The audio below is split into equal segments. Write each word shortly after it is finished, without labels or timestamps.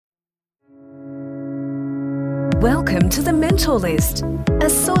Welcome to The Mentor List, a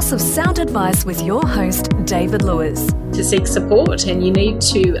source of sound advice with your host, David Lewis. To seek support, and you need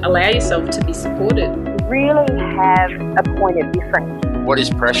to allow yourself to be supported. Really have a point of difference. What is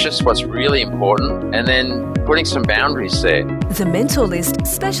precious, what's really important, and then putting some boundaries there. The Mentor List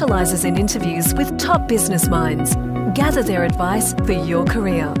specialises in interviews with top business minds. Gather their advice for your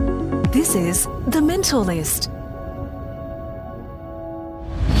career. This is The Mentor List.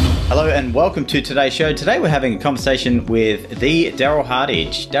 Hello and welcome to today's show. Today we're having a conversation with the Daryl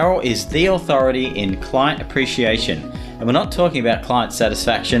Hardage. Daryl is the authority in client appreciation. And we're not talking about client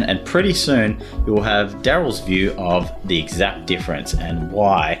satisfaction, and pretty soon you will have Daryl's view of the exact difference and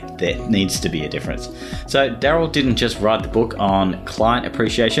why there needs to be a difference. So Daryl didn't just write the book on client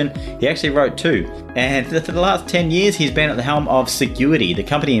appreciation, he actually wrote two. And for the last 10 years he's been at the helm of Seguity, the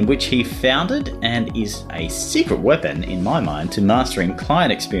company in which he founded and is a secret weapon in my mind to mastering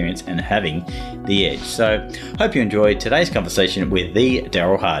client experience and having the edge. So hope you enjoyed today's conversation with the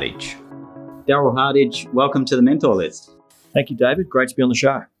Daryl Hardage. Daryl Hardage, welcome to the Mentor List. Thank you, David. Great to be on the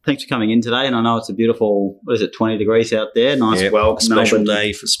show. Thanks for coming in today. And I know it's a beautiful, 20 degrees out there. Nice, special Melbourne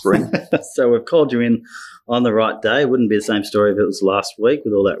day for spring. So we've called you in on the right day. It wouldn't be the same story if it was last week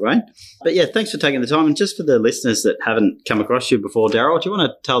with all that rain. But yeah, thanks for taking the time. And just for the listeners that haven't come across you before, Daryl, do you want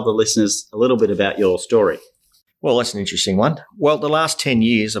to tell the listeners a little bit about your story? Well, that's an interesting one. Well, the last 10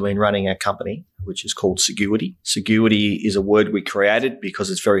 years I've been running our company, which is called Seguity. Seguity is a word we created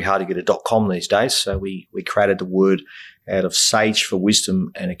because it's very hard to get a .com these days. So we created the word out of sage for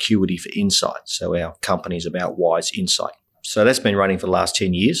wisdom and acuity for insight. So our company is about wise insight. So that's been running for the last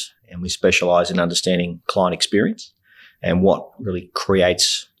 10 years, and we specialize in understanding client experience and what really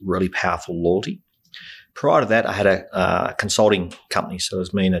creates really powerful loyalty. Prior to that, I had a consulting company. So it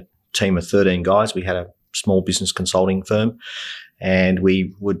was me and a team of 13 guys. We had a small business consulting firm, and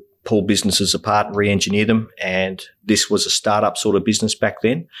we would pull businesses apart and re-engineer them. And this was a startup sort of business back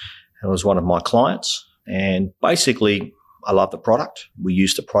then. It was one of my clients. And basically, I love the product. We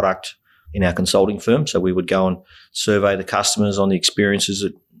used the product in our consulting firm. So we would go and survey the customers on the experiences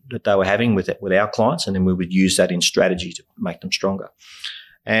that they were having with our clients. And then we would use that in strategy to make them stronger.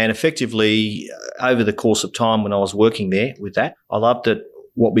 And effectively, over the course of time when I was working there with that, I loved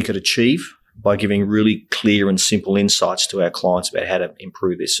what we could achieve by giving really clear and simple insights to our clients about how to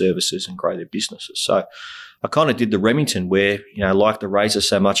improve their services and grow their businesses. So I kind of did the Remington where, like the razor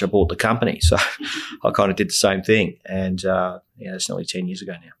so much I bought the company. So I kind of did the same thing. And it's nearly 10 years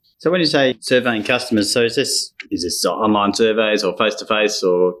ago now. So when you say surveying customers, so is this online surveys or face-to-face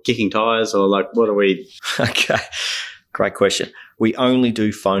or kicking tyres or what are we? Okay, great question. We only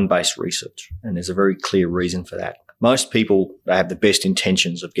do phone-based research, and there's a very clear reason for that. Most people, they have the best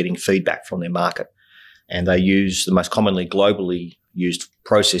intentions of getting feedback from their market, and they use the most commonly globally used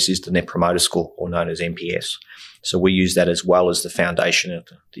process is the Net Promoter Score, or known as NPS. So we use that as well as the foundation of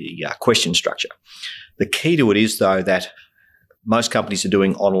the question structure. The key to it is, though, that most companies are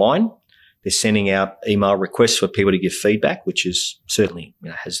doing online. They're sending out email requests for people to give feedback, which is certainly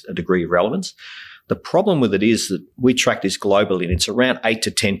has a degree of relevance. The problem with it is that we track this globally, and it's around 8 to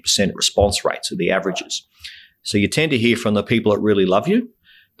 10% response rates are the averages. So you tend to hear from the people that really love you,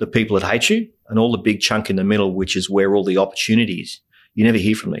 the people that hate you, and all the big chunk in the middle, which is where all the opportunity is. You never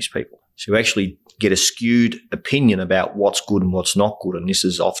hear from these people. So you actually get a skewed opinion about what's good and what's not good. And this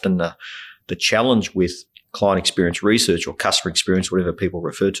is often the challenge with client experience research or customer experience, whatever people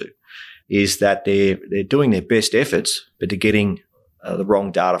refer to, is that they're doing their best efforts, but they're getting the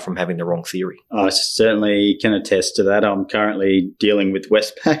wrong data from having the wrong theory. I certainly can attest to that. I'm currently dealing with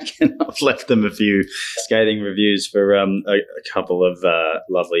Westpac, and I've left them a few scathing reviews for a couple of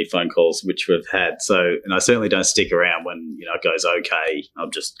lovely phone calls which we've had. So, and I certainly don't stick around when it goes okay.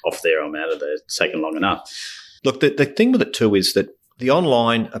 I'm just off there. I'm out of there. It's taken long enough. Look, the thing with it too is that the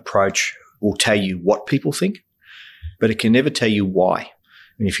online approach will tell you what people think, but it can never tell you why.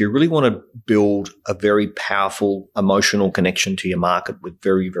 And if you really want to build a very powerful emotional connection to your market with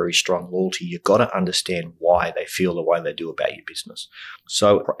very, very strong loyalty, you've got to understand why they feel the way they do about your business.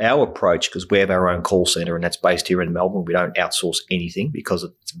 So our approach, because we have our own call center and that's based here in Melbourne, we don't outsource anything because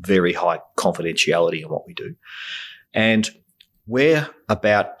it's very high confidentiality in what we do. And we're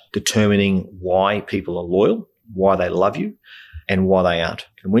about determining why people are loyal, why they love you, and why they aren't.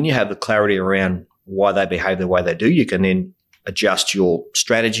 And when you have the clarity around why they behave the way they do, you can then adjust your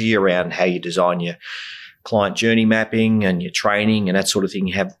strategy around how you design your client journey mapping and your training and that sort of thing.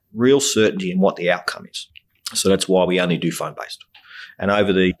 You have real certainty in what the outcome is. So that's why we only do phone-based. And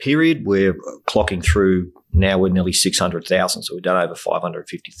over the period, we're clocking through, now we're nearly 600,000. So we've done over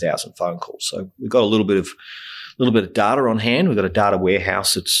 550,000 phone calls. So we've got a little bit of little bit of data on hand. We've got a data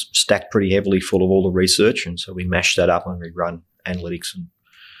warehouse that's stacked pretty heavily full of all the research. And so we mash that up and we run analytics and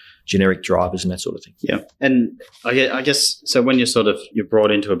generic drivers and that sort of thing. Yeah. And I guess, so when you're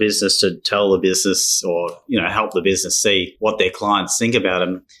brought into a business to tell the business or, help the business see what their clients think about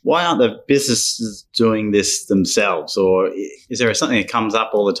them, why aren't the businesses doing this themselves? Or is there something that comes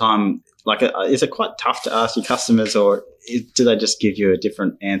up all the time? Like, is it quite tough to ask your customers, or do they just give you a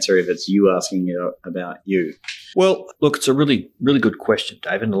different answer if it's you asking about you? Well, look, it's a really, really good question,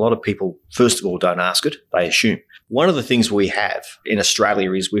 David. And a lot of people, first of all, don't ask it. They assume. One of the things we have in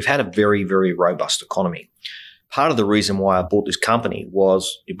Australia is we've had a very, very robust economy. Part of the reason why I bought this company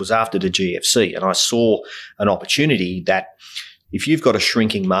was it was after the GFC, and I saw an opportunity that if you've got a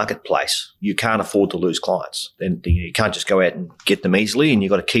shrinking marketplace, you can't afford to lose clients. Then you can't just go out and get them easily, and you've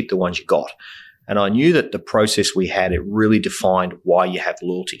got to keep the ones you got. And I knew that the process we had, it really defined why you have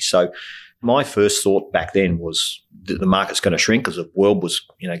loyalty. So my first thought back then was that the market's going to shrink because the world was,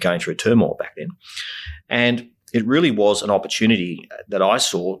 going through turmoil back then. And it really was an opportunity that I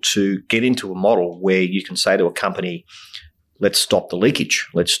saw to get into a model where you can say to a company, let's stop the leakage.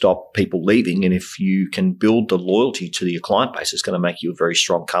 Let's stop people leaving. And if you can build the loyalty to your client base, it's going to make you a very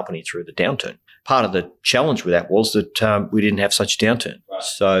strong company through the downturn. Part of the challenge with that was that we didn't have such a downturn. Right.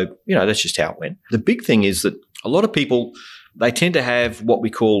 So, that's just how it went. The big thing is that a lot of people, they tend to have what we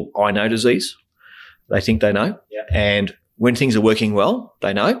call I know disease. They think they know. Yeah. And when things are working well,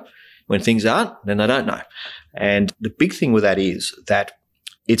 they know. When things aren't, then they don't know. And the big thing with that is that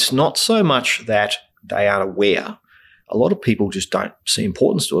it's not so much that they aren't aware. A lot of people just don't see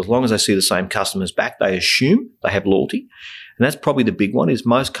importance to it. As long as they see the same customers back, they assume they have loyalty. And that's probably the big one, is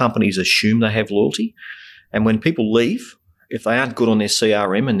most companies assume they have loyalty. And when people leave, if they aren't good on their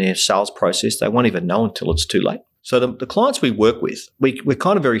CRM and their sales process, they won't even know until it's too late. So the clients we work with, we're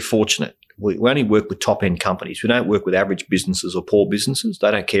kind of very fortunate. We only work with top-end companies. We don't work with average businesses or poor businesses.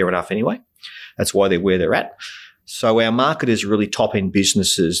 They don't care enough anyway. That's why they're where they're at. So our market is really top-end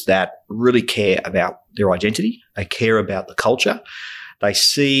businesses that really care about their identity. They care about the culture. They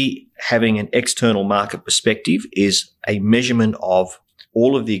see having an external market perspective is a measurement of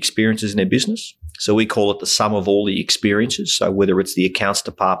all of the experiences in their business. So we call it the sum of all the experiences. So whether it's the accounts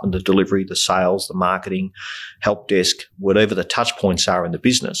department, the delivery, the sales, the marketing, help desk, whatever the touch points are in the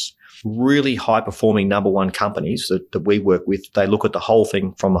business, really high-performing number one companies that we work with, they look at the whole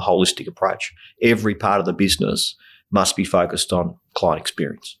thing from a holistic approach. Every part of the business must be focused on client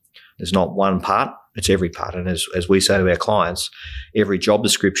experience. There's not one part, it's every part. And as we say to our clients, every job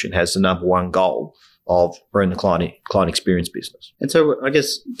description has the number one goal of we're in the client experience business. And so I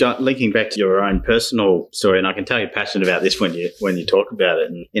guess linking back to your own personal story, and I can tell you're passionate about this when you talk about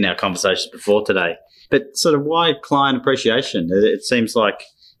it in our conversations before today, but sort of why client appreciation? It seems like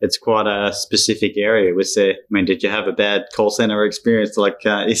it's quite a specific area. Did you have a bad call center experience?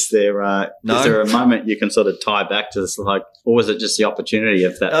 Is there a moment you can sort of tie back to this, or was it just the opportunity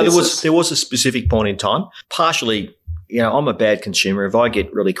of that? There was a specific point in time. Partially, I'm a bad consumer. If I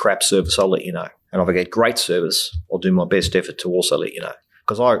get really crap service, I'll let you know. And if I get great service, I'll do my best effort to also let you know.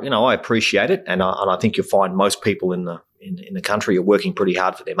 Because I appreciate it, and I think you'll find most people in the country are working pretty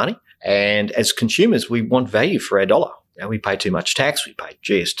hard for their money. And as consumers, we want value for our dollar. We pay too much tax. We pay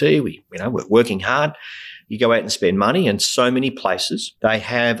GST. We're working hard. You go out and spend money, and so many places, they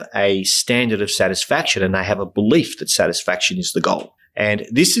have a standard of satisfaction, and they have a belief that satisfaction is the goal. And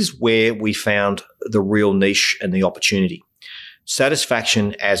this is where we found the real niche and the opportunity.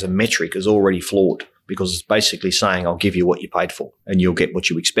 Satisfaction as a metric is already flawed, because it's basically saying, I'll give you what you paid for and you'll get what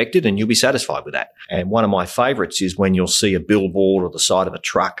you expected and you'll be satisfied with that. And one of my favorites is when you'll see a billboard or the side of a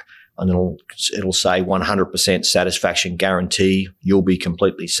truck, and it'll say 100% satisfaction guarantee. You'll be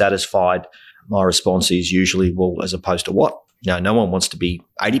completely satisfied. My response is usually, well, as opposed to what? No one wants to be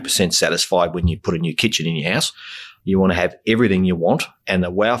 80% satisfied when you put a new kitchen in your house. You want to have everything you want, and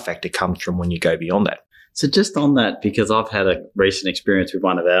the wow factor comes from when you go beyond that. So just on that, because I've had a recent experience with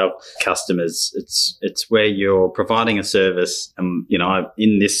one of our customers, it's where you're providing a service. And,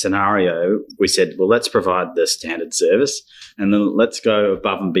 in this scenario, we said, well, let's provide the standard service and then let's go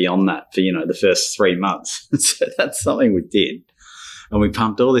above and beyond that for, the first 3 months. So that's something we did. And we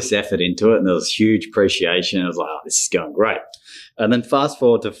pumped all this effort into it, and there was huge appreciation. I was like, oh, this is going great. And then fast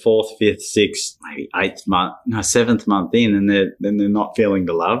forward to 4th, 5th, 6th, maybe 7th month in, and they're not feeling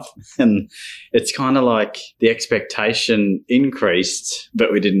the love. And it's kind of like the expectation increased,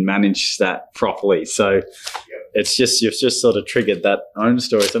 but we didn't manage that properly. So it's just, you've just sort of triggered that own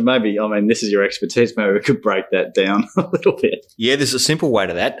story. So maybe, this is your expertise. Maybe we could break that down a little bit. Yeah, there's a simple way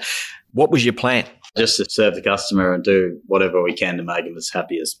to that. What was your plan? Just to serve the customer and do whatever we can to make them as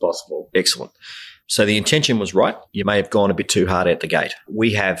happy as possible. Excellent. So the intention was right. You may have gone a bit too hard out the gate.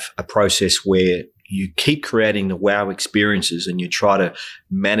 We have a process where you keep creating the wow experiences and you try to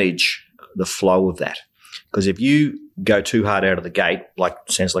manage the flow of that. Because if you go too hard out of the gate, like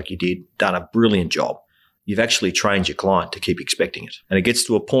sounds like you did, done a brilliant job, you've actually trained your client to keep expecting it. And it gets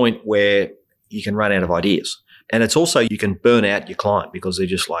to a point where you can run out of ideas. And it's also, you can burn out your client because they're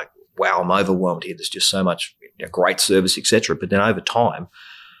just like, wow, I'm overwhelmed here. There's just so much great service, etc. But then over time,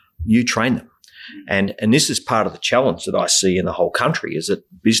 you train them. And this is part of the challenge that I see in the whole country is that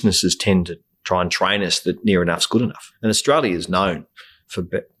businesses tend to try and train us that near enough's good enough. And Australia is known for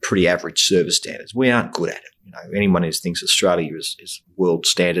pretty average service standards. We aren't good at it. Anyone who thinks Australia is world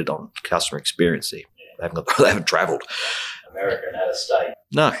standard on customer experience, they haven't travelled. American out of state.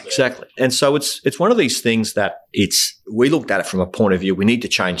 No, exactly. And so it's one of these things that we looked at it from a point of view, we need to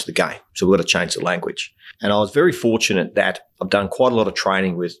change the game. So we've got to change the language. And I was very fortunate that I've done quite a lot of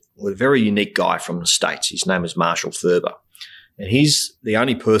training with a very unique guy from the States. His name is Marshall Thurber. And he's the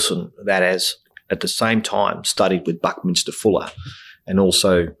only person that has, at the same time, studied with Buckminster Fuller and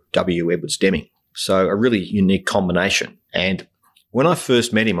also W. Edwards Deming. So a really unique combination. And when I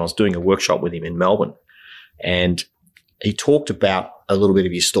first met him, I was doing a workshop with him in Melbourne. And he talked about a little bit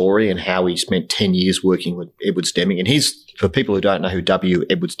of his story and how he spent 10 years working with Edwards Deming. And for people who don't know who W.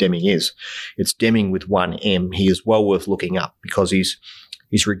 Edwards Deming is, it's Deming with one M. He is well worth looking up because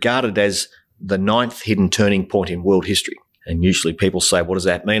he's regarded as the 9th hidden turning point in world history. And usually people say, what does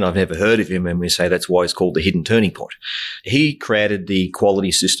that mean? I've never heard of him. And we say that's why he's called the hidden turning point. He created the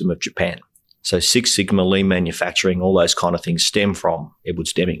quality system of Japan. So Six Sigma, lean manufacturing, all those kind of things stem from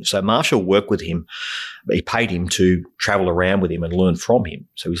Edwards Deming. So Marshall worked with him. He paid him to travel around with him and learn from him.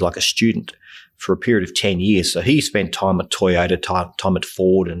 So he's like a student for a period of 10 years. So he spent time at Toyota, time at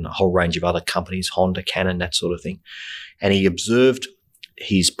Ford and a whole range of other companies, Honda, Canon, that sort of thing. And he observed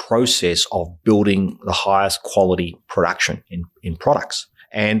his process of building the highest quality production in products.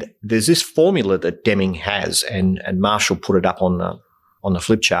 And there's this formula that Deming has, and Marshall put it up on the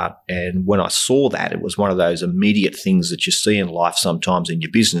flip chart. And when I saw that, it was one of those immediate things that you see in life sometimes in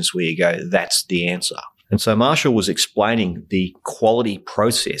your business where you go, that's the answer. And so Marshall was explaining the quality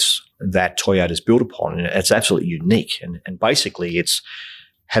process that Toyota's built upon, and it's absolutely unique. And basically it's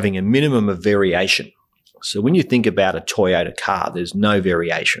having a minimum of variation. So when you think about a Toyota car, there's no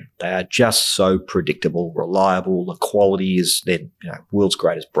variation. They are just so predictable, reliable. The quality is their world's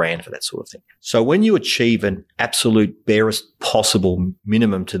greatest brand for that sort of thing. So when you achieve an absolute barest possible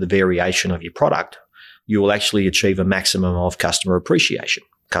minimum to the variation of your product, you will actually achieve a maximum of customer appreciation,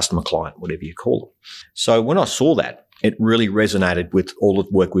 customer client, whatever you call them. So when I saw that, it really resonated with all the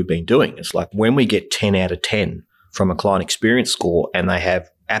work we've been doing. It's like when we get 10 out of 10 from a client experience score and they have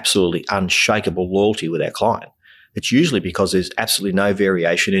absolutely unshakable loyalty with our client, it's usually because there's absolutely no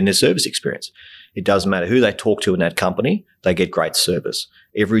variation in their service experience. It doesn't matter who they talk to in that company, they get great service.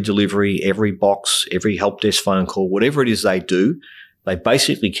 Every delivery, every box, every help desk phone call, whatever it is they do, they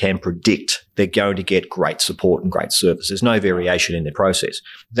basically can predict they're going to get great support and great service. There's no variation in their process.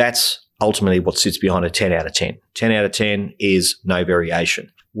 That's ultimately what sits behind a 10 out of 10. 10 out of 10 is no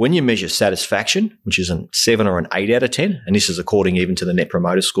variation. When you measure satisfaction, which is a 7 or an 8 out of 10, and this is according even to the Net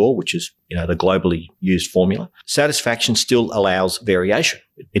Promoter Score, which is the globally used formula, satisfaction still allows variation.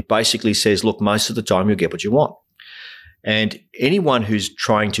 It basically says, look, most of the time you'll get what you want. And anyone who's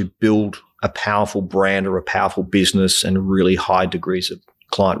trying to build a powerful brand or a powerful business and really high degrees of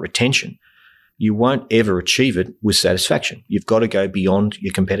client retention, you won't ever achieve it with satisfaction. You've got to go beyond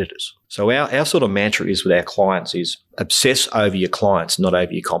your competitors. So our sort of mantra is with our clients is obsess over your clients, not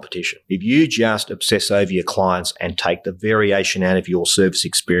over your competition. If you just obsess over your clients and take the variation out of your service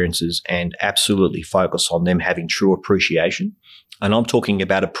experiences and absolutely focus on them having true appreciation, and I'm talking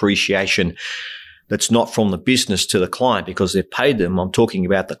about appreciation that's not from the business to the client because they've paid them. I'm talking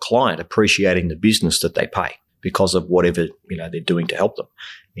about the client appreciating the business that they pay because of whatever they're doing to help them.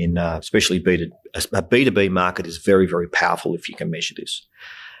 In especially a B2B market is very, very powerful if you can measure this.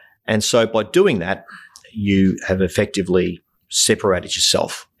 And so by doing that, you have effectively separated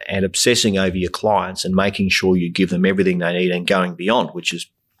yourself and obsessing over your clients and making sure you give them everything they need and going beyond, which is,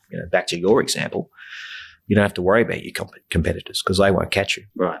 back to your example, you don't have to worry about your competitors because they won't catch you.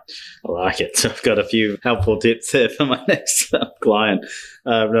 Right. I like it. So I've got a few helpful tips there for my next client.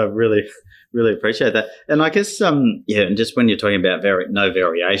 I really appreciate that. And I guess, and just when you're talking about no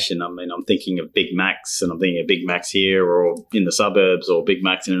variation, I mean, I'm thinking of Big Macs, and I'm thinking of Big Macs here or in the suburbs or Big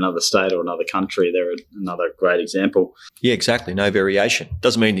Macs in another state or another country. They're another great example. Yeah, exactly. No variation.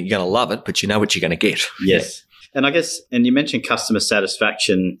 Doesn't mean that you're going to love it, but you know what you're going to get. Yes. And I guess, and you mentioned customer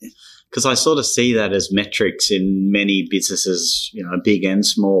satisfaction, because I sort of see that as metrics in many businesses, big and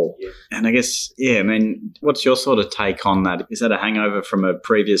small. Yeah. And I guess, what's your sort of take on that? Is that a hangover from a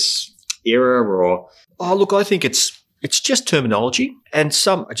previous era or? Oh, look, I think it's just terminology. And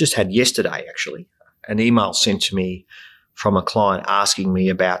I just had yesterday, actually, an email sent to me from a client asking me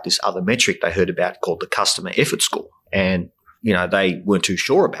about this other metric they heard about called the customer effort score. And, they weren't too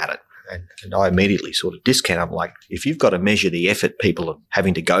sure about it. And I immediately sort of discount. I'm like, if you've got to measure the effort people are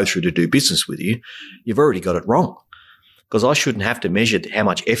having to go through to do business with you, you've already got it wrong. Because I shouldn't have to measure how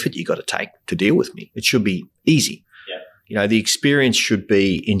much effort you got to take to deal with me. It should be easy. Yeah. The experience should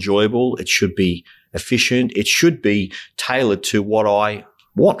be enjoyable. It should be efficient. It should be tailored to what I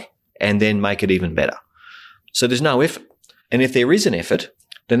want and then make it even better. So there's no effort. And if there is an effort,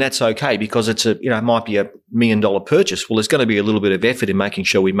 then that's okay because it's it might be $1 million purchase. Well, there's going to be a little bit of effort in making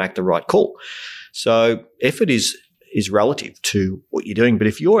sure we make the right call. So effort is relative to what you're doing. But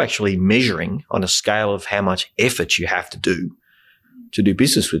if you're actually measuring on a scale of how much effort you have to do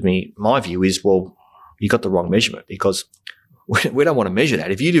business with me, my view is, well, you got the wrong measurement because we don't want to measure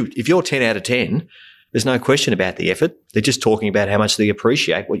that. If you're 10 out of 10, there's no question about the effort. They're just talking about how much they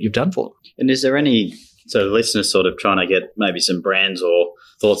appreciate what you've done for them. And is there any listeners sort of trying to get maybe some brands or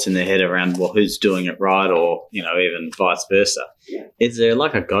thoughts in their head around, well, who's doing it right or, even vice versa? Yeah. Is there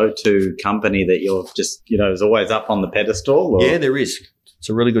like a go-to company that you're just, is always up on the pedestal? Or? Yeah, there is. It's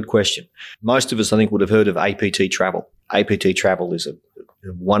a really good question. Most of us, I think, would have heard of APT Travel. APT Travel is a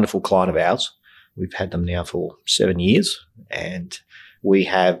wonderful client of ours. We've had them now for 7 years and we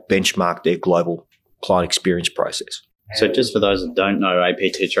have benchmarked their global client experience process. So just for those that don't know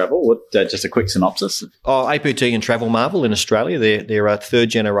APT Travel, just a quick synopsis? APT and Travel Marvel in Australia, they're a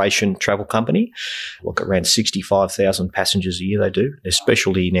third-generation travel company. Look, around 65,000 passengers a year they do. Their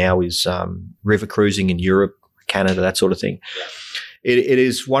specialty now is river cruising in Europe, Canada, that sort of thing. Yeah. It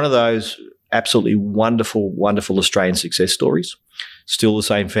is one of those absolutely wonderful, wonderful Australian success stories. Still the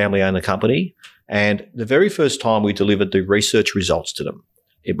same family-owned company. And the very first time we delivered the research results to them,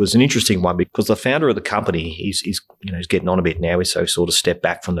 it was an interesting one because the founder of the company, he's getting on a bit now. He's sort of stepped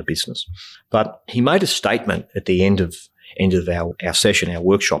back from the business. But he made a statement at the end of our session, our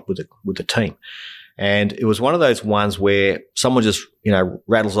workshop with the team. And it was one of those ones where someone just,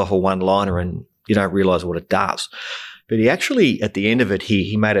 rattles off a one-liner and you don't realize what it does. But he actually, at the end of it,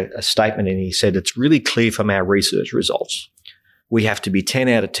 he made a statement and he said, it's really clear from our research results, we have to be 10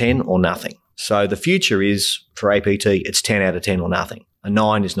 out of 10 or nothing. So the future is, for APT, it's 10 out of 10 or nothing. A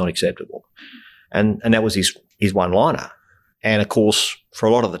 9 is not acceptable. And that was his one-liner. And, of course, for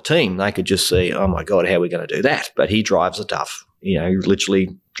a lot of the team, they could just see, oh, my God, how are we going to do that? But he drives a tough, he literally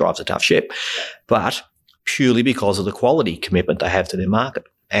drives a tough ship. But purely because of the quality commitment they have to their market.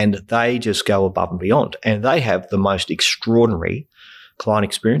 And they just go above and beyond. And they have the most extraordinary client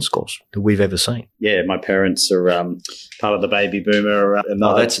experience scores that we've ever seen. Yeah, my parents are part of the baby boomer.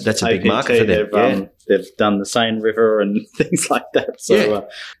 That's a big market for them. They've done the Seine River and things like that. So,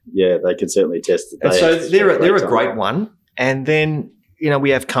 they can certainly test it. So they're a great one. And then, we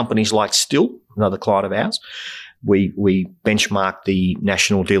have companies like Still, another client of ours. We benchmark the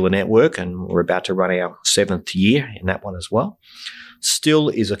National Dealer Network and we're about to run our 7th year in that one as well. Still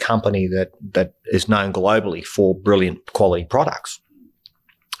is a company that is known globally for brilliant quality products.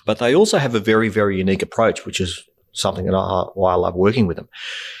 But they also have a very, very unique approach, which is something why I love working with them.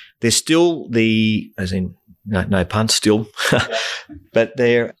 They're still as in, no pun, still, but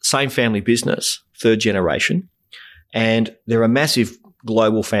they're same family business, third generation, and they're a massive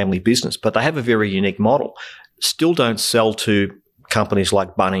global family business, but they have a very unique model. Still don't sell to companies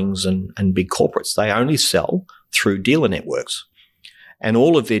like Bunnings and big corporates. They only sell through dealer networks. And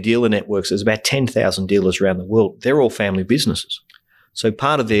all of their dealer networks, there's about 10,000 dealers around the world. They're all family businesses. So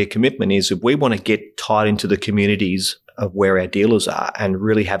part of their commitment is if we want to get tied into the communities of where our dealers are and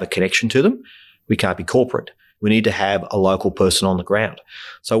really have a connection to them, we can't be corporate. We need to have a local person on the ground.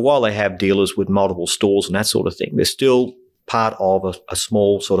 So while they have dealers with multiple stores and that sort of thing, they're still part of a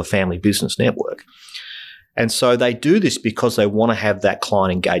small sort of family business network. And so they do this because they want to have that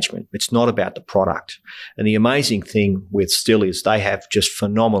client engagement. It's not about the product. And the amazing thing with Still is they have just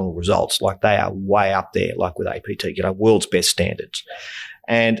phenomenal results. Like they are way up there, like with APT, world's best standards.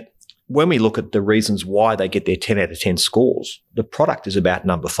 And when we look at the reasons why they get their 10 out of 10 scores, the product is about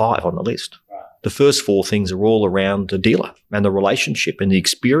number 5 on the list. The first 4 things are all around the dealer and the relationship and the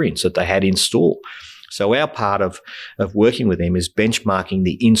experience that they had in store. So our part of working with them is benchmarking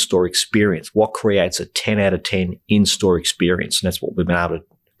the in-store experience. What creates a 10 out of 10 in-store experience? And that's what we've been able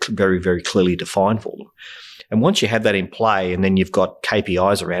to very, very clearly define for them. And once you have that in play and then you've got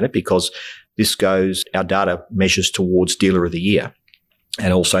KPIs around it, because our data measures towards Dealer of the Year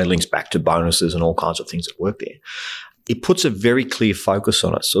and also links back to bonuses and all kinds of things that work there. It puts a very clear focus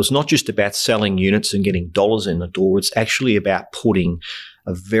on it. So it's not just about selling units and getting dollars in the door. It's actually about putting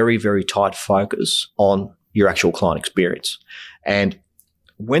a very, very tight focus on your actual client experience. And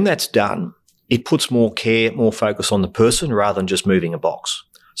when that's done, it puts more care, more focus on the person rather than just moving a box.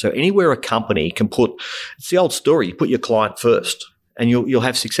 So anywhere a company can put, it's the old story, you put your client first and you'll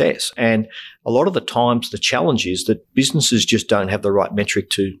have success. And a lot of the times the challenge is that businesses just don't have the right metric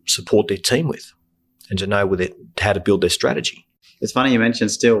to support their team with and to know how to build their strategy. It's funny you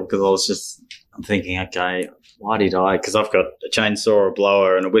mentioned still, because I'm thinking, okay, why did I? Because I've got a chainsaw, a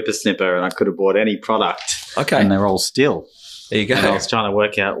blower and a whippersnipper and I could have bought any product. Okay. And they're all still. There you go. And I was trying to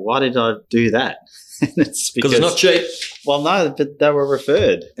work out, why did I do that? It's because it's not cheap. Well, no, but they were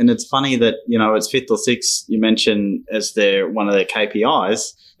referred. And it's funny that, it's fifth or sixth you mentioned as one of their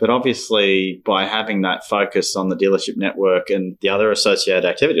KPIs. But obviously, by having that focus on the dealership network and the other associated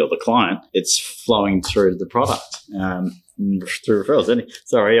activity or the client, it's flowing through the product through referrals.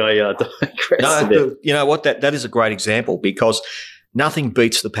 Sorry, I digressed a bit. You know what? That is a great example because nothing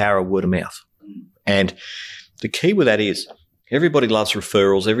beats the power of word of mouth. And the key with that is everybody loves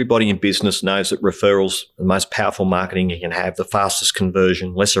referrals. Everybody in business knows that referrals are the most powerful marketing you can have, the fastest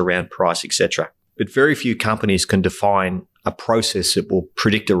conversion, less around price, etc. But very few companies can define a process that will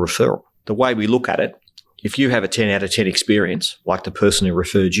predict a referral. The way we look at it, if you have a 10 out of 10 experience, like the person who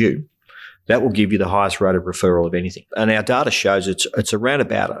referred you, that will give you the highest rate of referral of anything. And our data shows it's around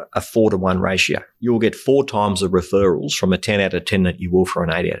about a 4-to-1 ratio. You'll get 4 times the referrals from a 10 out of 10 that you will for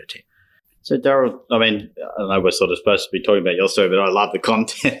an 8 out of 10. So, Daryl, I know we're sort of supposed to be talking about your story, but I love the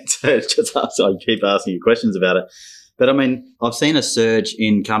content. So I keep asking you questions about it. But, I've seen a surge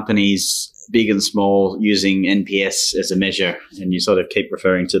in companies, big and small, using NPS as a measure. And you sort of keep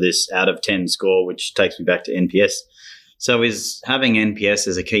referring to this out of 10 score, which takes me back to NPS. So is having NPS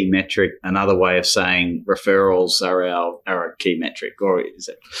as a key metric another way of saying referrals are a key metric, or is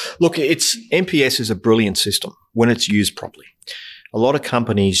it? Look, NPS is a brilliant system when it's used properly. A lot of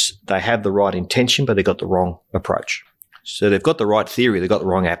companies, they have the right intention, but they've got the wrong approach. So they've got the right theory, they've got the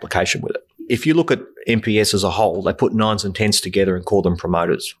wrong application with it. If you look at NPS as a whole, they put 9s and 10s together and call them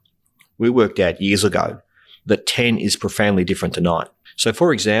promoters. We worked out years ago that 10 is profoundly different to 9. So,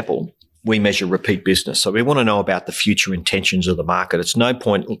 for example, we measure repeat business. So we want to know about the future intentions of the market. It's no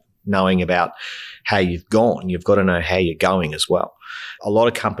point knowing about how you've gone. You've got to know how you're going as well. A lot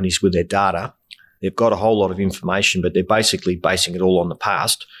of companies with their data, they've got a whole lot of information, but they're basically basing it all on the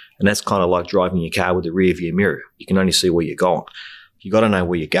past. And that's kind of like driving your car with a rear view mirror. You can only see where you're going. You've got to know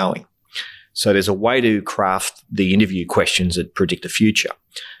where you're going. So there's a way to craft the interview questions that predict the future.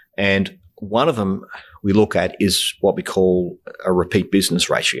 And one of them we look at is what we call a repeat business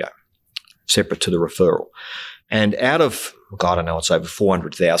ratio, separate to the referral. And out of, I don't know, it's over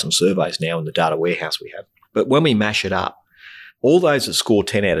 400,000 surveys now in the data warehouse we have. But when we mash it up, all those that score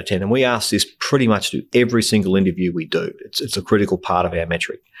 10 out of 10, and we ask this pretty much to every single interview we do. It's a critical part of our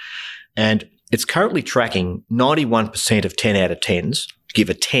metric. And it's currently tracking 91% of 10 out of 10s give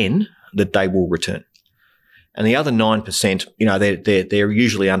a 10 that they will return. And the other 9%, they're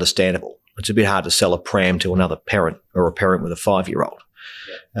usually understandable. It's a bit hard to sell a pram to another parent or a parent with a 5-year-old.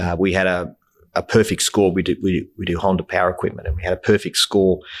 Yeah. We had a perfect score. We do Honda power equipment, and we had a perfect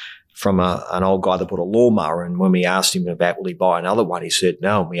score from an old guy that bought a lawnmower. And when we asked him about will he buy another one, he said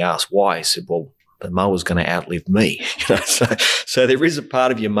no. And we asked why. He said, well, the mower's going to outlive me. So there is a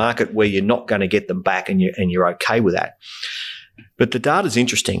part of your market where you're not going to get them back, and you're okay with that. But the data's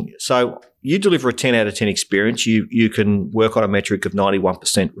interesting. So you deliver a 10 out of 10 experience, you can work on a metric of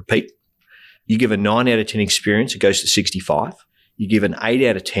 91% repeat. You give a 9 out of 10 experience, it goes to 65. You give an 8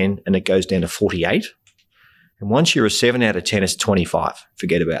 out of 10 and it goes down to 48. And once you're a 7 out of 10, it's 25.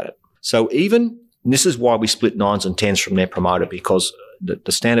 Forget about it. So and this is why we split 9s and 10s from Net Promoter, because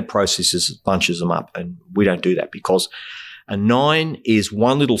the standard processes bunches them up, and we don't do that because a 9 is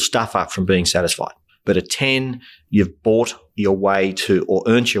one little stuff up from being satisfied. But a 10, you've bought your way to, or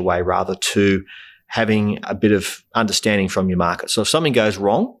earned your way rather, to having a bit of understanding from your market. So if something goes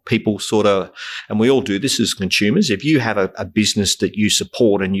wrong, people sort of, and we all do this as consumers, if you have a business that you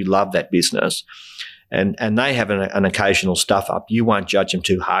support and you love that business and they have an occasional stuff up, you won't judge them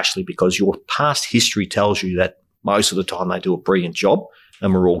too harshly because your past history tells you that most of the time they do a brilliant job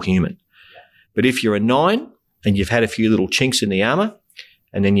and we're all human. But if you're a 9 and you've had a few little chinks in the armour,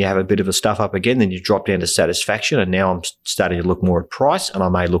 and then you have a bit of a stuff up again, then you drop down to satisfaction, and now I'm starting to look more at price, and I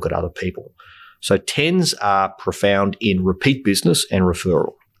may look at other people. So 10s are profound in repeat business and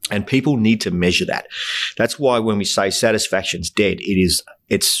referral, and people need to measure that. That's why when we say satisfaction's dead, it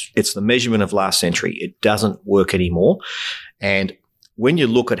It's the measurement of last century. It doesn't work anymore. And when you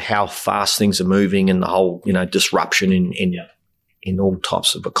look at how fast things are moving and the whole, disruption in all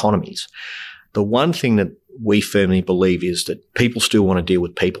types of economies, the one thing that we firmly believe is that people still want to deal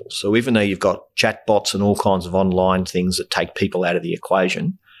with people. So even though you've got chatbots and all kinds of online things that take people out of the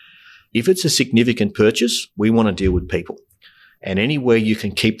equation, if it's a significant purchase, we want to deal with people. And anywhere you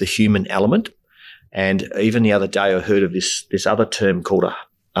can keep the human element, and even the other day I heard of this other term called a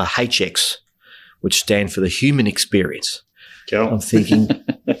HX, which stands for the human experience. Cool. I'm thinking,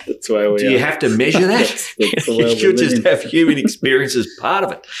 that's where we do you have to measure that? You should just have human experience as part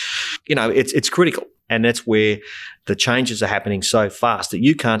of it. It's critical. And that's where the changes are happening so fast that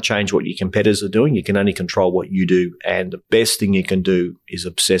you can't change what your competitors are doing. You can only control what you do. And the best thing you can do is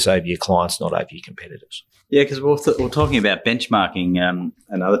obsess over your clients, not over your competitors. Yeah, because we're talking about benchmarking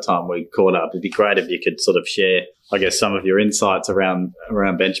another time we caught up. It'd be great if you could sort of share, I guess, some of your insights around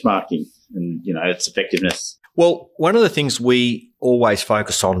benchmarking and, its effectiveness. Well, one of the things we always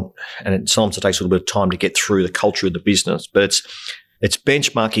focus on, and sometimes it takes a little bit of time to get through the culture of the business, but it's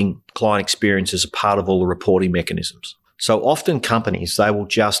benchmarking client experience as a part of all the reporting mechanisms. So often companies, they will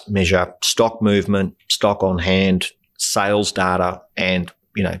just measure stock movement, stock on hand, sales data, and,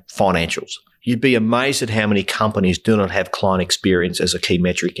 financials. You'd be amazed at how many companies do not have client experience as a key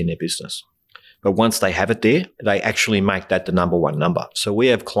metric in their business. But once they have it there, they actually make that the number one number. So we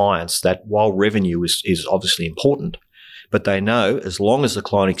have clients that while revenue is obviously important, but they know as long as the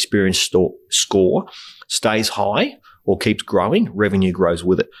client experience score stays high or keeps growing, revenue grows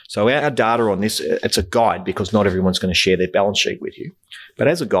with it. So our data on this, it's a guide because not everyone's going to share their balance sheet with you. But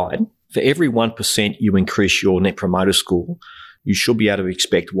as a guide, for every 1% you increase your net promoter score, you should be able to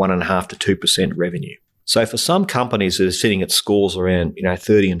expect 1.5% to 2% revenue. So for some companies that are sitting at scores around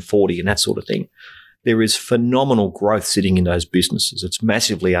 30 and 40 and that sort of thing, there is phenomenal growth sitting in those businesses. It's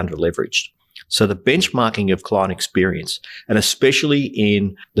massively under-leveraged. So the benchmarking of client experience, and especially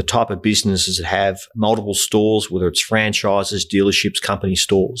in the type of businesses that have multiple stores, whether it's franchises, dealerships, company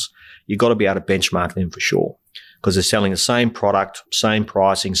stores, you've got to be able to benchmark them for sure because they're selling the same product, same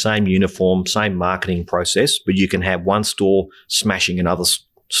pricing, same uniform, same marketing process, but you can have one store smashing another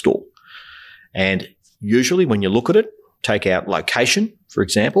store. And usually when you look at it, take out location, for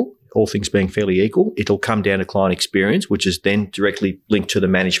example, all things being fairly equal, it'll come down to client experience, which is then directly linked to the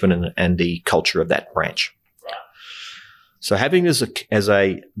management and the culture of that branch. Right. So having this as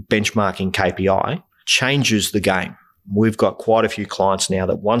a benchmarking KPI changes the game. We've got quite a few clients now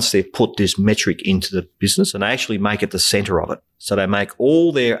that once they've put this metric into the business and they actually make it the center of it. So they make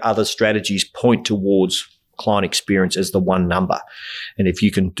all their other strategies point towards client experience as the one number. And if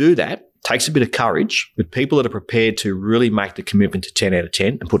you can do that, takes a bit of courage, but people that are prepared to really make the commitment to 10 out of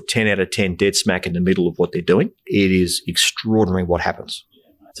 10 and put 10 out of 10 dead smack in the middle of what they're doing, it is extraordinary what happens.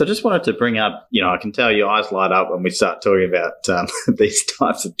 So I just wanted to bring up, I can tell your eyes light up when we start talking about these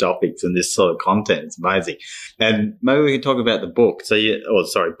types of topics and this sort of content. It's amazing. And maybe we can talk about the book.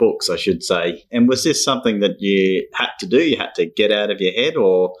 Books, I should say. And was this something that you had to do? You had to get out of your head,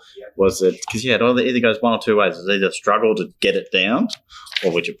 or was it because you had either goes one or two ways? It was either struggle to get it down,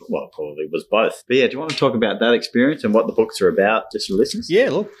 or probably was both. But yeah, do you want to talk about that experience and what the books are about, just for listeners? Yeah,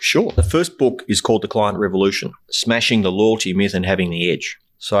 look, sure. The first book is called The Client Revolution, Smashing the Loyalty Myth and Having the Edge.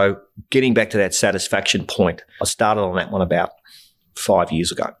 So getting back to that satisfaction point, I started on that one about 5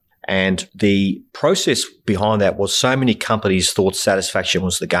 years ago. And the process behind that was so many companies thought satisfaction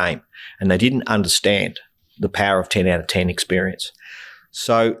was the game and they didn't understand the power of 10 out of 10 experience.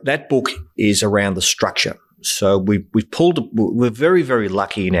 So that book is around the structure. So we're very, very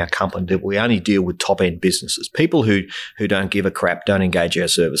lucky in our company that we only deal with top-end businesses, people who don't give a crap, don't engage our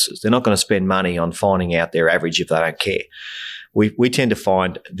services. They're not going to spend money on finding out their average if they don't care. We tend to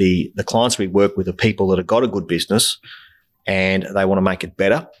find the clients we work with are people that have got a good business and they want to make it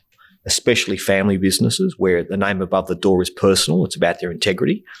better, especially family businesses where the name above the door is personal. It's about their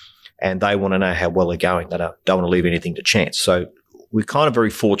integrity and they want to know how well they're going. They don't want to leave anything to chance. So we're kind of very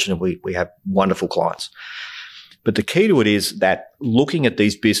fortunate. We have wonderful clients. But the key to it is that looking at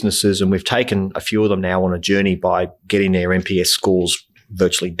these businesses, and we've taken a few of them now on a journey by getting their NPS scores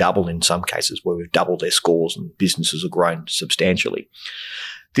virtually doubled in some cases, where we've doubled their scores and businesses have grown substantially.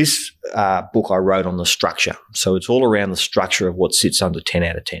 This book I wrote on the structure. So it's all around the structure of what sits under 10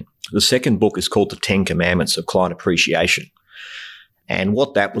 out of 10. The second book is called The 10 Commandments of Client Appreciation. And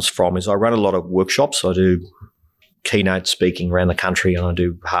what that was from is I run a lot of workshops. I do keynote speaking around the country and I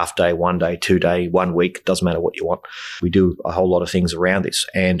do half day, 1 day, 2 day, 1 week, doesn't matter what you want. We do a whole lot of things around this.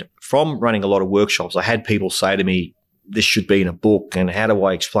 And from running a lot of workshops, I had people say to me, this should be in a book and how do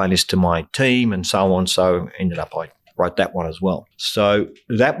I explain this to my team and so on. So ended up I wrote that one as well. So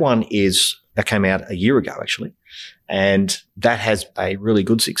that came out a year ago, actually. And that has a really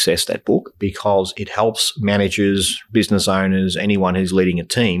good success, that book, because it helps managers, business owners, anyone who's leading a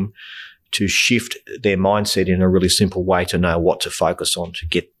team to shift their mindset in a really simple way to know what to focus on to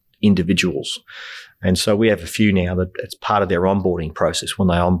get individuals. And so we have a few now that it's part of their onboarding process when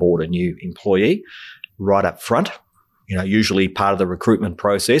they onboard a new employee right up front. Usually part of the recruitment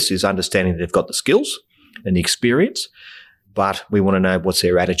process is understanding that they've got the skills and the experience, but we want to know what's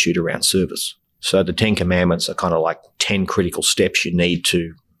their attitude around service. So the 10 commandments are kind of like 10 critical steps you need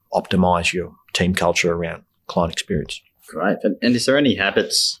to optimize your team culture around client experience. Great. And is there any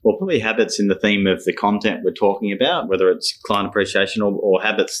habits, or probably habits in the theme of the content we're talking about, whether it's client appreciation or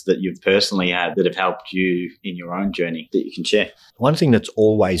habits that you've personally had that have helped you in your own journey that you can share? One thing that's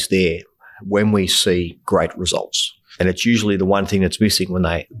always there when we see great results, and it's usually the one thing that's missing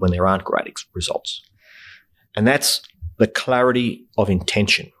when there aren't great results, and that's the clarity of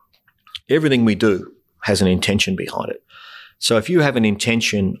intention. Everything we do has an intention behind it. So if you have an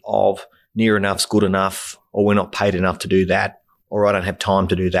intention of near enough's good enough, or we're not paid enough to do that, or I don't have time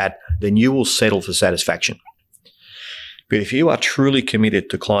to do that, then you will settle for satisfaction. But if you are truly committed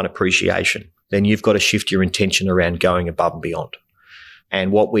to client appreciation, then you've got to shift your intention around going above and beyond.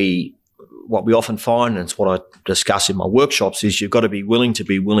 And what we often find, and it's what I discuss in my workshops, is you've got to be willing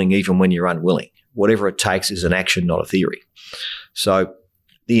even when you're unwilling. Whatever it takes is an action, not a theory. So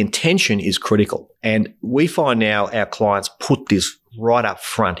the intention is critical. And we find now our clients put this right up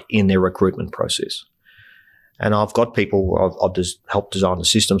front in their recruitment process. And I've got people, I've just helped design the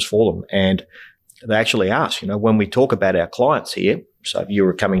systems for them. And they actually ask, when we talk about our clients here, so if you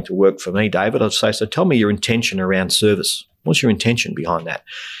were coming to work for me, David, I'd say, so tell me your intention around service. What's your intention behind that?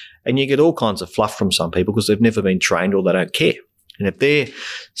 And you get all kinds of fluff from some people because they've never been trained or they don't care. And if their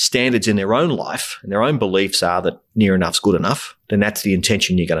standards in their own life and their own beliefs are that near enough's good enough, then that's the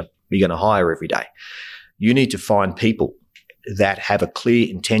intention you're going to hire every day. You need to find people that have a clear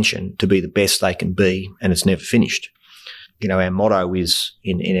intention to be the best they can be, and it's never finished. Our motto is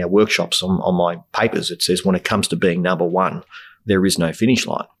in our workshops on my papers, it says, when it comes to being number one, there is no finish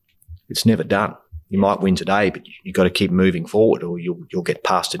line. It's never done. You might win today, but you've got to keep moving forward or you'll get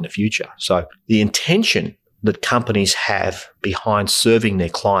past in the future. So the intention that companies have behind serving their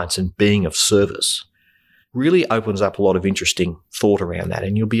clients and being of service really opens up a lot of interesting thought around that.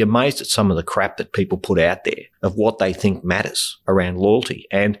 And you'll be amazed at some of the crap that people put out there of what they think matters around loyalty.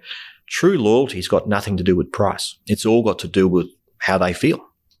 And true loyalty's got nothing to do with price. It's all got to do with how they feel.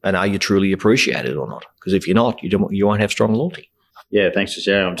 And are you truly appreciated or not? Because if you're not, you won't have strong loyalty. Yeah, thanks for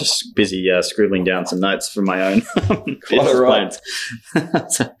sharing. I'm just busy scribbling down some notes from my own business plans.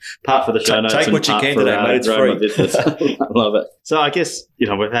 Part for the show notes. Take what you can today, mate. It's free. I love it. So I guess,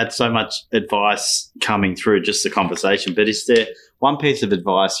 we've had so much advice coming through just the conversation, but is there one piece of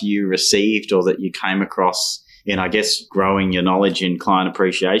advice you received or that you came across in, I guess, growing your knowledge in client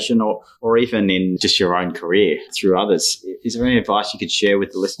appreciation or even in just your own career through others? Is there any advice you could share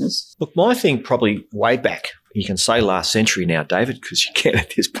with the listeners? Look, my thing probably way back, you can say last century now, David, because you can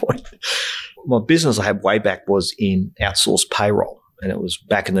at this point. My business I had way back was in outsourced payroll. And it was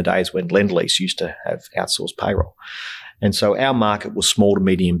back in the days when Lendlease used to have outsourced payroll. And so our market was small to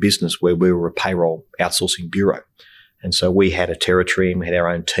medium business where we were a payroll outsourcing bureau. And so we had a territory and we had our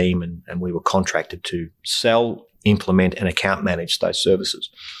own team and we were contracted to sell, implement and account manage those services.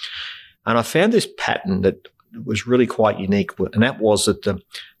 And I found this pattern that was really quite unique, and that was that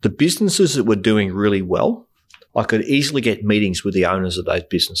the businesses that were doing really well, I could easily get meetings with the owners of those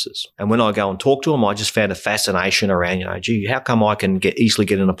businesses. And when I go and talk to them, I just found a fascination around, gee, how come I can easily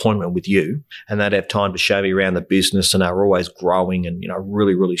get an appointment with you? And they'd have time to show me around the business and they were always growing and,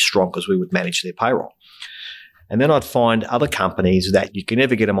 really, really strong because we would manage their payroll. And then I'd find other companies that you could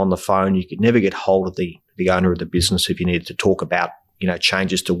never get them on the phone. You could never get hold of the owner of the business if you needed to talk about,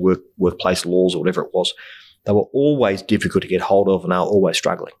 changes to workplace laws or whatever it was. They were always difficult to get hold of and they were always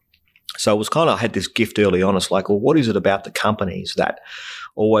struggling. So it was I had this gift early on. It's like, well, what is it about the companies that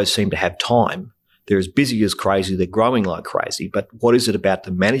always seem to have time? They're as busy as crazy. They're growing like crazy. But what is it about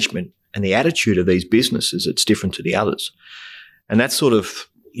the management and the attitude of these businesses that's different to the others? And that's sort of,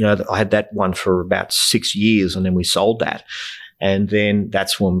 I had that one for about 6 years and then we sold that. And then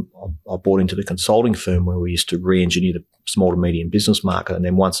that's when I bought into the consulting firm where we used to re-engineer the small to medium business market. And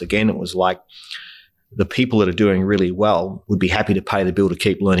then once again, it was like, the people that are doing really well would be happy to pay the bill to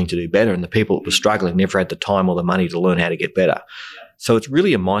keep learning to do better. And the people that were struggling never had the time or the money to learn how to get better. So it's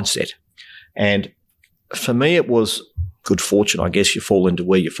really a mindset. And for me, it was good fortune. I guess you fall into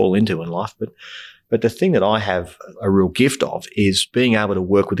where you fall into in life. But the thing that I have a real gift of is being able to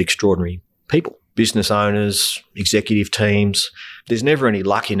work with extraordinary people. business owners, executive teams. There's never any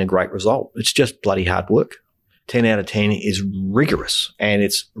luck in a great result. It's just bloody hard work. 10 out of 10 is rigorous and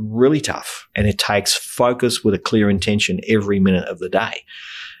it's really tough, and it takes focus with a clear intention every minute of the day.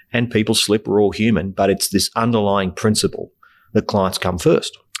 And people slip, we're all human, but it's this underlying principle that clients come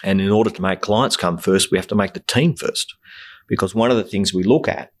first. And in order to make clients come first, we have to make the team first. Because one of the things we look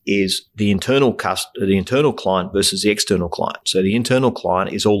at is the internal client versus the external client. So the internal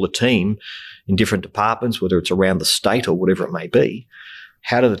client is all the team in different departments, whether it's around the state or whatever it may be.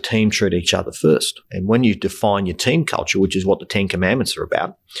 How do the team treat each other first? And when you define your team culture, which is what the 10 Commandments are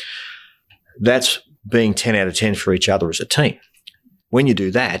about, that's being 10 out of 10 for each other as a team. When you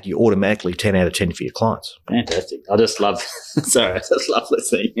do that, you're automatically 10 out of 10 for your clients. Fantastic. I just love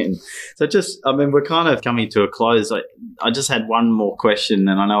listening in. So we're kind of coming to a close. I just had one more question,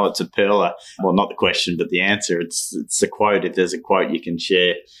 and I know it's a perler. Well, not the question, but the answer. It's a quote. If there's a quote you can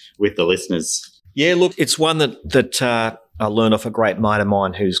share with the listeners. Yeah, look, it's one that I learned off a great mate of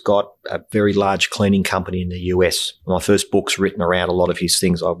mine who's got a very large cleaning company in the US. My first book's written around a lot of his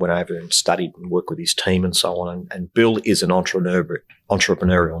things. I went over and studied and worked with his team and so on. And Bill is an entrepreneurial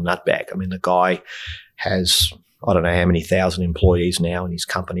nutbag. I mean, the guy has, I don't know how many thousand employees now in his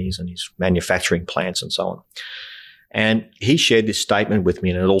companies and his manufacturing plants and so on. And he shared this statement with me,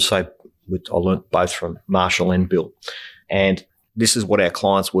 and I learned both from Marshall and Bill. And this is what our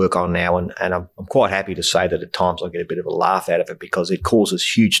clients work on now, and I'm quite happy to say that at times I get a bit of a laugh out of it because it causes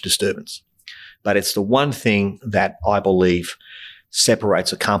huge disturbance. But it's the one thing that I believe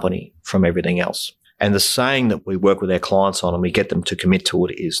separates a company from everything else. And the saying that we work with our clients on and we get them to commit to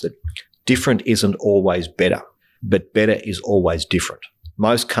it is that different isn't always better, but better is always different.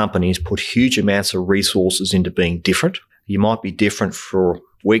 Most companies put huge amounts of resources into being different. You might be different for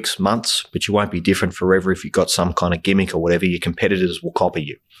weeks, months, but you won't be different forever. If you've got some kind of gimmick or whatever, your competitors will copy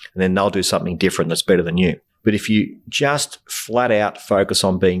you and then they'll do something different that's better than you. But if you just flat out focus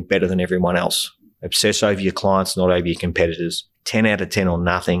on being better than everyone else, obsess over your clients, not over your competitors, 10 out of 10 or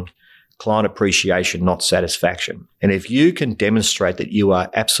nothing, client appreciation, not satisfaction. And if you can demonstrate that you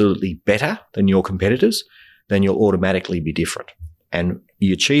are absolutely better than your competitors, then you'll automatically be different. And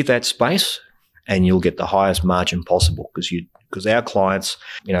you achieve that space and you'll get the highest margin possible because our clients,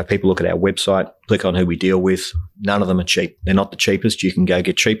 people look at our website, click on who we deal with. None of them are cheap. They're not the cheapest. You can go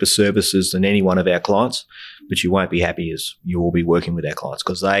get cheaper services than any one of our clients, but you won't be happy as you will be working with our clients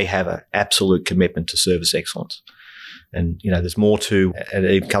because they have an absolute commitment to service excellence. And, there's more to, and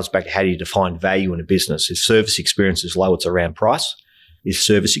it comes back to how do you define value in a business. If service experience is low, it's around price. If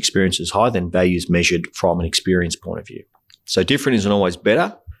service experience is high, then value is measured from an experience point of view. So different isn't always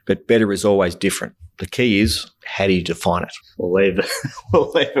better, but better is always different. The key is, how do you define it? We'll leave it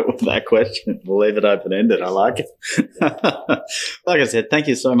with that question. We'll leave it open-ended. I like it. Like I said, thank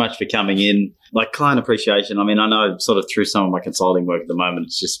you so much for coming in. Like client appreciation, I know sort of through some of my consulting work at the moment,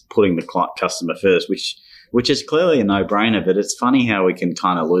 it's just putting the customer first, which is clearly a no-brainer, but it's funny how we can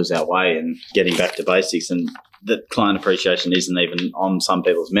kind of lose our way and getting back to basics, and that client appreciation isn't even on some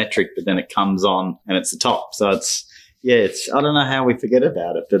people's metric, but then it comes on and it's the top. So I don't know how we forget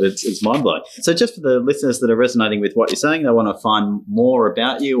about it, but it's mind-blowing. So just for the listeners that are resonating with what you're saying, they want to find more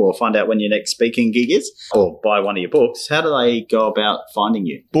about you or find out when your next speaking gig is or buy one of your books, how do they go about finding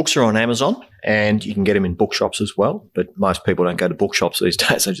you? Books are on Amazon and you can get them in bookshops as well, but most people don't go to bookshops these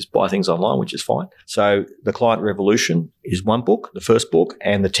days. They just buy things online, which is fine. So The Client Revolution is one book, the first book,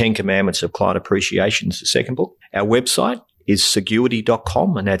 and The 10 Commandments of Client Appreciation is the second book. Our website is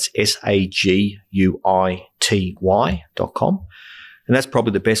Seguity.com, and that's SAGUITY.com. And that's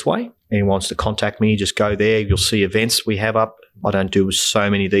probably the best way. Anyone wants to contact me, just go there. You'll see events we have up. I don't do so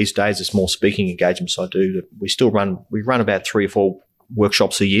many these days. It's more speaking engagements I do. We run about 3 or 4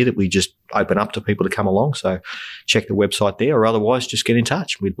 workshops a year that we just open up to people to come along. So check the website there, or otherwise just get in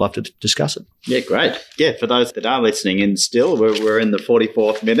touch. We'd love to discuss it. Yeah, great. Yeah, for those that are listening in still, we're in the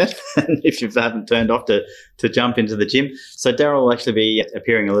 44th minute. And if you haven't turned off to jump into the gym. So Daryl will actually be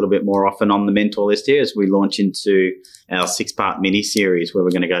appearing a little bit more often on the Mentor List here as we launch into our 6-part mini-series where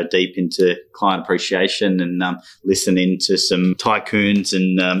we're going to go deep into client appreciation and listen into some tycoons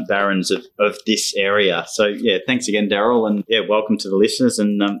and barons of this area. So, yeah, thanks again, Daryl. And, yeah, welcome to the listeners.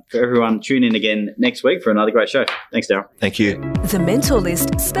 And for everyone, tune in again next week for another great show. Thanks, Daryl. Thank you. The Mentor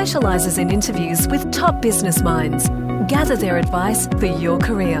List specialises in interviews with top business minds. Gather their advice for your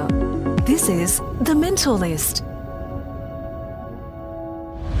career. This is The Mentor List.